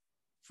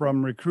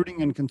From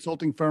recruiting and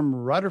consulting firm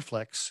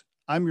Riderflex,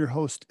 I'm your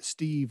host,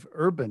 Steve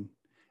Urban,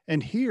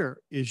 and here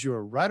is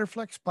your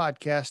Riderflex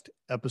podcast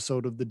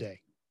episode of the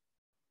day.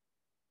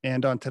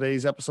 And on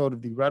today's episode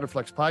of the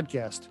Riderflex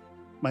podcast,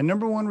 my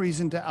number one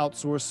reason to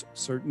outsource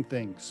certain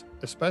things,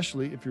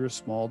 especially if you're a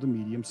small to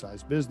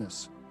medium-sized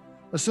business,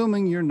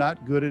 assuming you're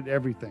not good at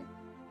everything.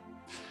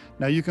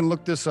 Now, you can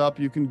look this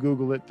up, you can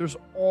Google it. There's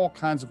all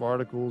kinds of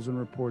articles and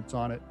reports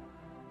on it.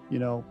 You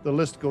know, the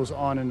list goes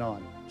on and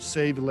on.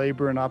 Save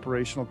labor and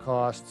operational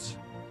costs.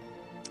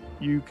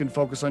 You can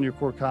focus on your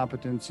core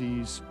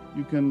competencies.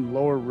 You can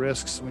lower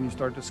risks when you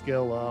start to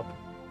scale up,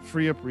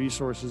 free up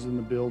resources in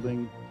the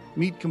building,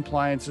 meet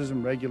compliances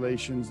and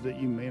regulations that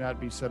you may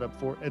not be set up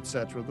for,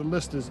 etc. The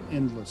list is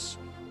endless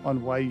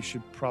on why you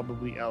should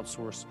probably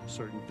outsource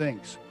certain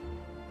things.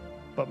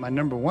 But my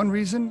number one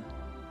reason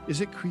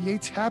is it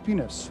creates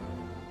happiness.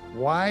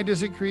 Why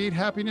does it create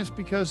happiness?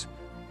 Because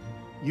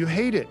you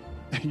hate it.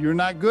 You're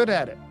not good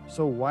at it.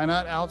 So why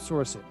not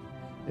outsource it?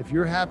 If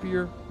you're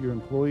happier, your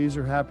employees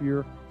are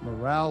happier,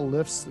 morale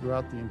lifts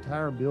throughout the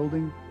entire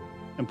building,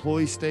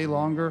 employees stay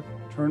longer,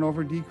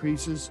 turnover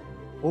decreases,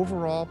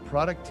 overall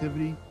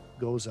productivity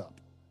goes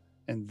up.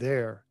 And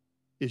there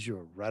is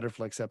your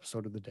Riderflex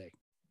episode of the day.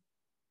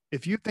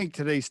 If you think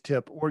today's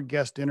tip or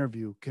guest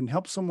interview can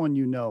help someone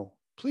you know,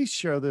 please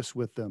share this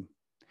with them.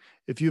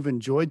 If you've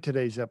enjoyed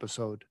today's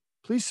episode,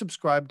 please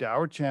subscribe to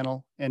our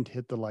channel and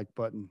hit the like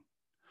button.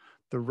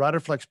 The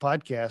Riderflex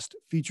podcast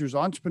features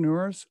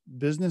entrepreneurs,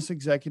 business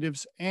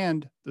executives,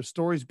 and the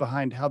stories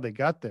behind how they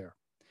got there,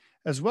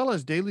 as well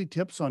as daily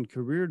tips on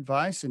career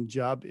advice and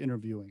job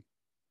interviewing.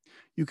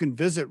 You can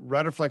visit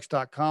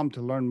riderflex.com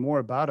to learn more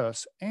about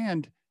us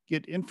and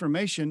get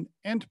information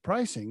and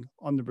pricing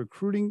on the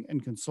recruiting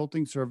and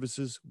consulting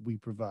services we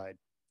provide.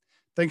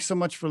 Thanks so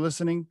much for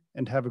listening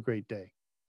and have a great day.